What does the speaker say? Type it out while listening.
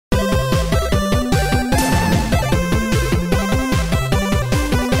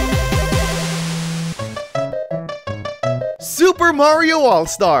Super Mario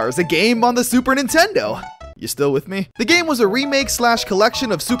All-Stars, a game on the Super Nintendo. You still with me? The game was a remake /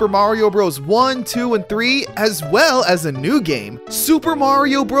 collection of Super Mario Bros. 1, 2, and 3, as well as a new game, Super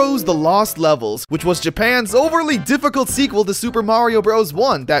Mario Bros. The Lost Levels, which was Japan's overly difficult sequel to Super Mario Bros.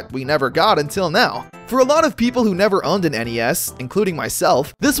 1 that we never got until now. For a lot of people who never owned an NES, including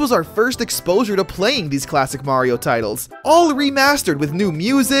myself, this was our first exposure to playing these classic Mario titles. All remastered with new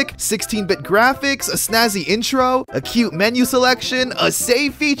music, 16-bit graphics, a snazzy intro, a cute menu selection, a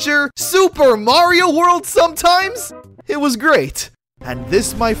save feature, Super Mario World sometimes? It was great. And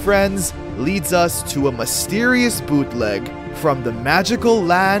this, my friends, leads us to a mysterious bootleg from the magical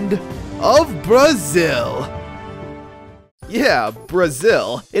land of Brazil. Yeah,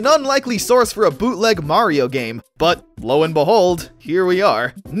 Brazil. An unlikely source for a bootleg Mario game. But lo and behold, here we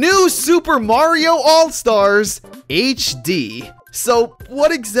are. New Super Mario All-Stars HD. So,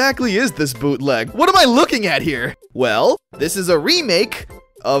 what exactly is this bootleg? What am I looking at here? Well, this is a remake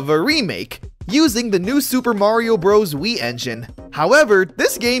of a remake, using the new Super Mario Bros. Wii engine. However,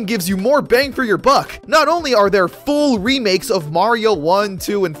 this game gives you more bang for your buck. Not only are there full remakes of Mario 1,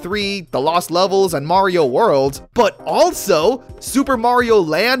 2, and 3, The Lost Levels, and Mario World, but also Super Mario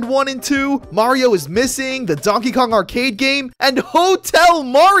Land 1 and 2, Mario is Missing, the Donkey Kong arcade game, and Hotel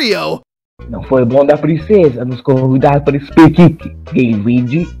Mario! Não foi bom da princesa nos convidar para esse pequite,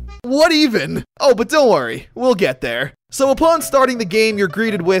 Luigi. What even? Oh, but don't worry, we'll get there. So upon starting the game, you're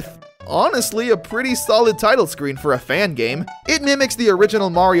greeted with, honestly, a pretty solid title screen for a fan game. It mimics the original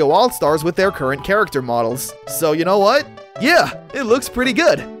Mario All-Stars with their current character models. So you know what? Yeah, it looks pretty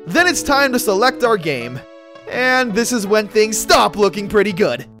good. Then it's time to select our game. And this is when things stop looking pretty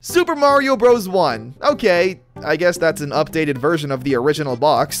good. Super Mario Bros. 1. Okay, I guess that's an updated version of the original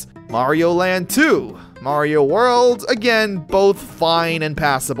box. Mario Land 2. Mario World, again, both fine and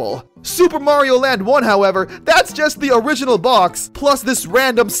passable. Super Mario Land 1, however, that's just the original box, plus this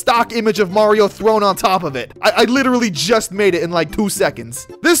random stock image of Mario thrown on top of it. I literally just made it in like 2 seconds.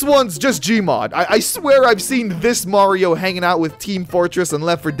 This one's just Gmod. I swear I've seen this Mario hanging out with Team Fortress and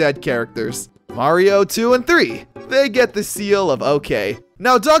Left 4 Dead characters. Mario 2 and 3. They get the seal of okay.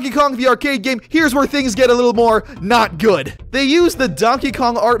 Now, Donkey Kong the arcade game, here's where things get a little more not good. They used the Donkey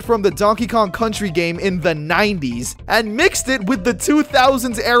Kong art from the Donkey Kong Country game in the 90s and mixed it with the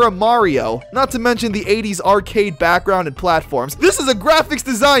 2000s era Mario, not to mention the 80s arcade background and platforms. This is a graphics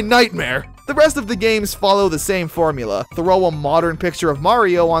design nightmare. The rest of the games follow the same formula. Throw a modern picture of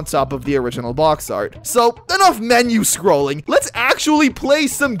Mario on top of the original box art. So, enough menu scrolling. Let's actually play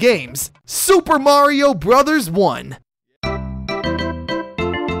some games. Super Mario Bros. 1.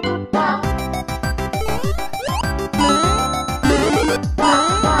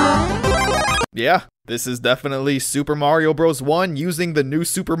 Yeah, this is definitely Super Mario Bros. 1 using the new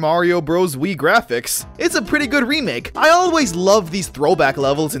Super Mario Bros. Wii graphics. It's a pretty good remake. I always love these throwback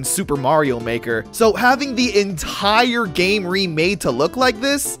levels in Super Mario Maker, so having the entire game remade to look like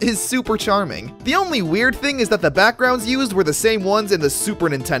this is super charming. The only weird thing is that the backgrounds used were the same ones in the Super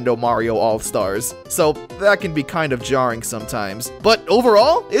Nintendo Mario All-Stars, so that can be kind of jarring sometimes. But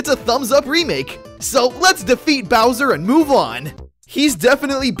overall, it's a thumbs up remake. So let's defeat Bowser and move on. He's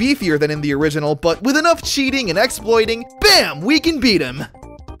definitely beefier than in the original, but with enough cheating and exploiting, bam, we can beat him.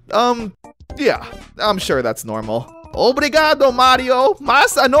 Yeah, I'm sure that's normal. Obrigado, Mario,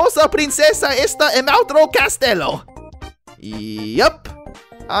 mas a nossa princesa está em outro castelo. Yup,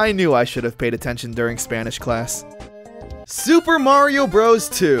 I knew I should have paid attention during Spanish class. Super Mario Bros.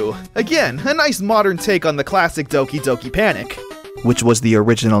 2. Again, a nice modern take on the classic Doki Doki Panic, which was the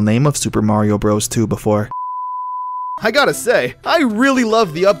original name of Super Mario Bros. 2 before. I gotta say, I really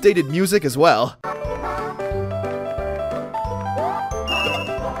love the updated music as well.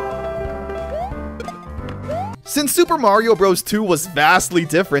 Since Super Mario Bros. 2 was vastly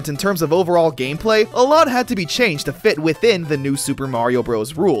different in terms of overall gameplay, a lot had to be changed to fit within the new Super Mario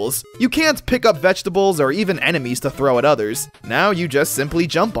Bros. Rules. You can't pick up vegetables or even enemies to throw at others. Now you just simply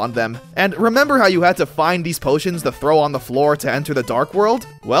jump on them. And remember how you had to find these potions to throw on the floor to enter the Dark World?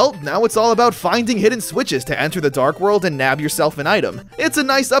 Well, now it's all about finding hidden switches to enter the Dark World and nab yourself an item. It's a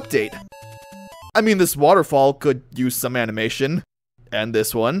nice update. I mean, this waterfall could use some animation. And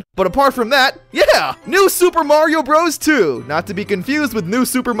this one. But apart from that, yeah! New Super Mario Bros. 2! Not to be confused with New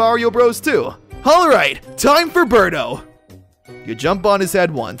Super Mario Bros. 2. Alright, time for Birdo. You jump on his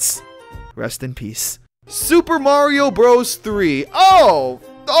head once. Rest in peace. Super Mario Bros. 3. Oh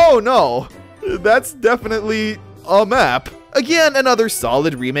no. That's definitely a map. Again, another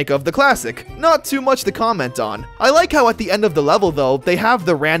solid remake of the classic. Not too much to comment on. I like how at the end of the level though, they have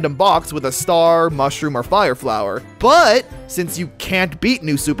the random box with a star, mushroom, or fire flower. But, since you can't beat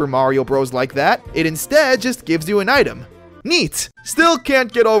New Super Mario Bros. Like that, it instead just gives you an item. Neat. Still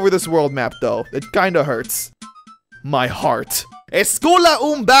can't get over this world map though. It kinda hurts. My heart. Escola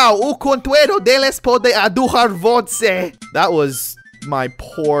umbao u contuero deles pode adujar vodse. That was my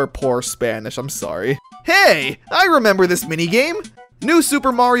poor Spanish. I'm sorry. Hey, I remember this minigame. New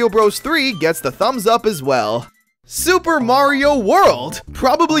Super Mario Bros. 3 gets the thumbs up as well. Super Mario World,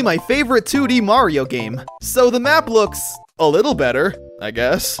 probably my favorite 2D Mario game. So the map looks a little better, I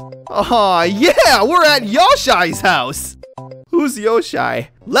guess. Aw, yeah, we're at Yoshi's house. Who's Yoshi?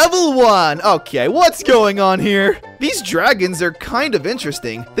 Level 1. Okay, what's going on here? These dragons are kind of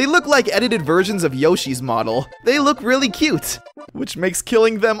interesting. They look like edited versions of Yoshi's model. They look really cute, which makes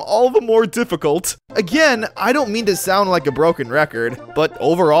killing them all the more difficult. Again, I don't mean to sound like a broken record, but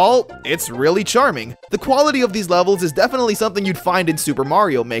overall, it's really charming. The quality of these levels is definitely something you'd find in Super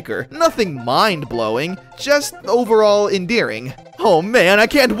Mario Maker. Nothing mind-blowing, just overall endearing. Oh man, I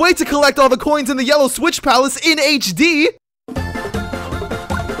can't wait to collect all the coins in the Yellow Switch Palace in HD!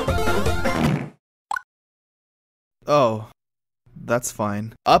 Oh, that's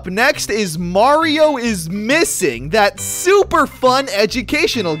fine. Up next is Mario is Missing, that super fun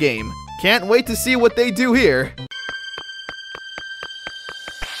educational game. Can't wait to see what they do here.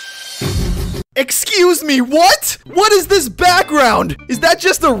 Excuse me, what? What is this background? Is that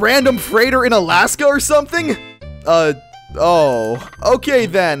just a random freighter in Alaska or something? Oh. Okay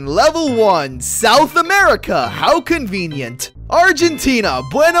then, level 1, South America, how convenient. Argentina,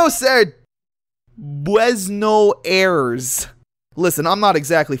 Buenos Aires. Listen, I'm not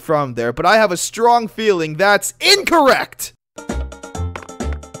exactly from there, but I have a strong feeling that's incorrect!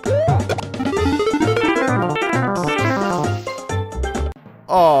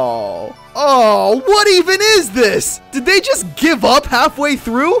 Oh, what even is this? Did they just give up halfway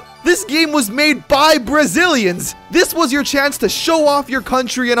through? This game was made by Brazilians. This was your chance to show off your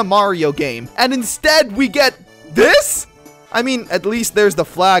country in a Mario game, and instead we get this? I mean, at least there's the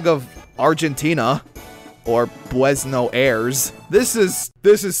flag of Argentina, or Buenos Aires. This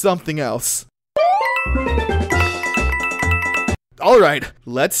is something else. Alright,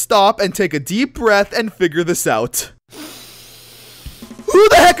 let's stop and take a deep breath and figure this out. Who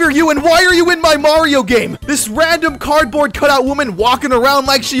the heck are you and why are you in my Mario game? This random cardboard cutout woman walking around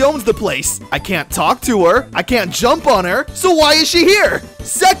like she owns the place. I can't talk to her, I can't jump on her, so why is she here?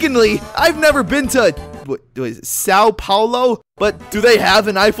 Secondly, I've never been to Sao Paulo, but do they have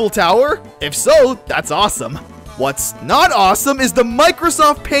an Eiffel Tower? If so, that's awesome. What's not awesome is the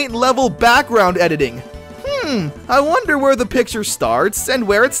Microsoft Paint level background editing. I wonder where the picture starts and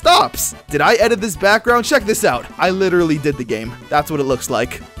where it stops. Did I edit this background? Check this out. I literally did the game. That's what it looks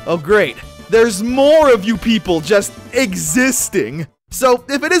like. Oh great, there's more of you people just existing. So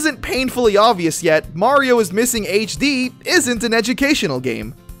if it isn't painfully obvious yet, Mario is Missing HD isn't an educational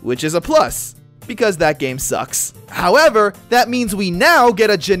game, which is a plus, because that game sucks. However, that means we now get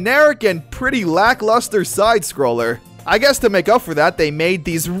a generic and pretty lackluster side-scroller. I guess to make up for that, they made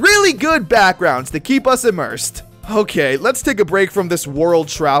these really good backgrounds to keep us immersed. Okay, let's take a break from this world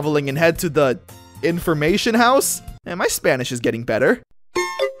traveling and head to the information house. And my Spanish is getting better.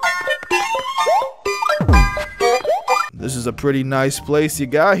 This is a pretty nice place you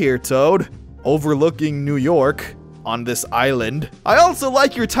got here, Toad. Overlooking New York on this island. I also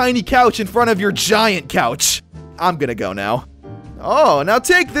like your tiny couch in front of your giant couch. I'm gonna go now. Oh, now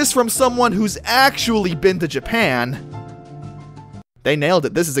take this from someone who's actually been to Japan. They nailed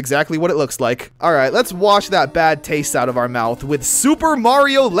it. This is exactly what it looks like. Alright, let's wash that bad taste out of our mouth with Super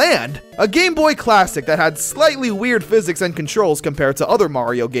Mario Land, a Game Boy classic that had slightly weird physics and controls compared to other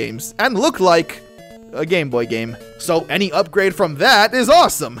Mario games, and looked like a Game Boy game. So any upgrade from that is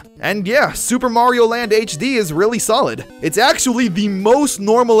awesome. And yeah, Super Mario Land HD is really solid. It's actually the most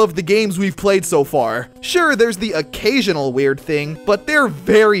normal of the games we've played so far. Sure, there's the occasional weird thing, but they're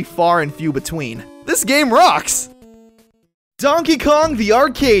very far and few between. This game rocks! Donkey Kong the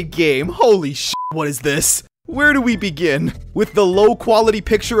arcade game. Holy shit, what is this? Where do we begin? With the low quality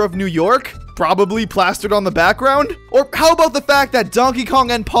picture of New York? Probably plastered on the background? Or how about the fact that Donkey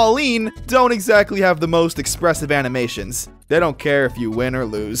Kong and Pauline don't exactly have the most expressive animations? They don't care if you win or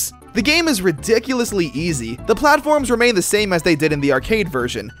lose. The game is ridiculously easy. The platforms remain the same as they did in the arcade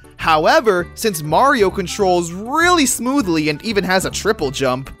version. However, since Mario controls really smoothly and even has a triple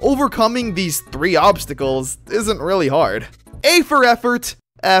jump, overcoming these 3 obstacles isn't really hard. A for effort,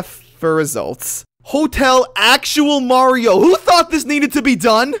 F for results. Hotel Actual Mario. Who thought this needed to be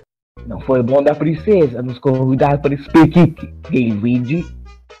done? Não foi bom da princesa, nos convidar para esse pequique, Luigi.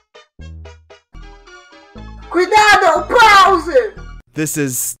 Cuidado, pause! This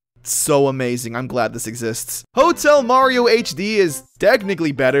is so amazing. I'm glad this exists. Hotel Mario HD is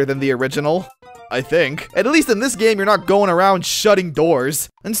technically better than the original. I think. At least in this game, you're not going around shutting doors.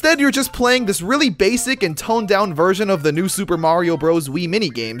 Instead, you're just playing this really basic and toned down version of the new Super Mario Bros. Wii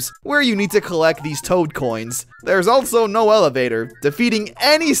minigames, where you need to collect these Toad coins. There's also no elevator, defeating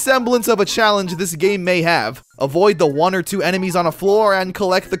any semblance of a challenge this game may have. Avoid the 1 or 2 enemies on a floor and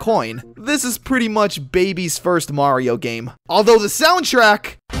collect the coin. This is pretty much baby's first Mario game. Although the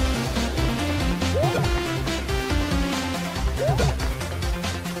soundtrack...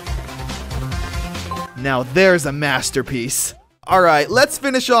 Now there's a masterpiece. Alright, let's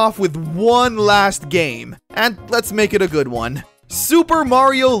finish off with one last game, and let's make it a good one. Super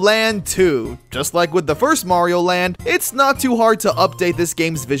Mario Land 2. Just like with the first Mario Land, it's not too hard to update this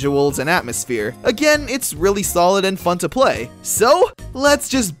game's visuals and atmosphere. Again, it's really solid and fun to play. So, let's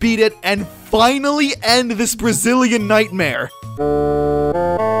just beat it and finally end this Brazilian nightmare.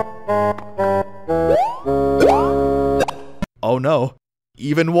 Oh no,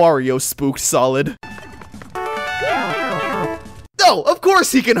 even Wario spooked solid. No, of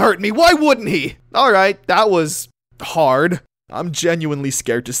course he can hurt me, why wouldn't he? Alright, that was hard. I'm genuinely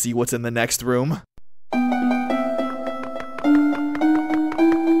scared to see what's in the next room.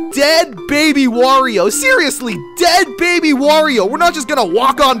 Dead baby Wario, seriously, dead baby Wario, we're not just gonna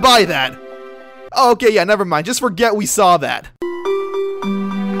walk on by that. Oh, okay, yeah, never mind, just forget we saw that.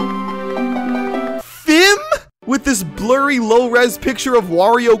 Fim? With this blurry low-res picture of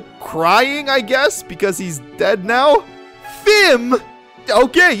Wario crying, I guess, because he's dead now? Fim!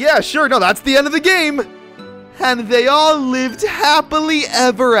 Okay, yeah, sure, no, that's the end of the game. And they all lived happily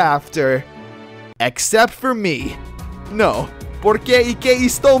ever after. Except for me. No, porque y que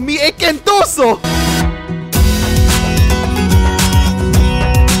esto mi equentoso!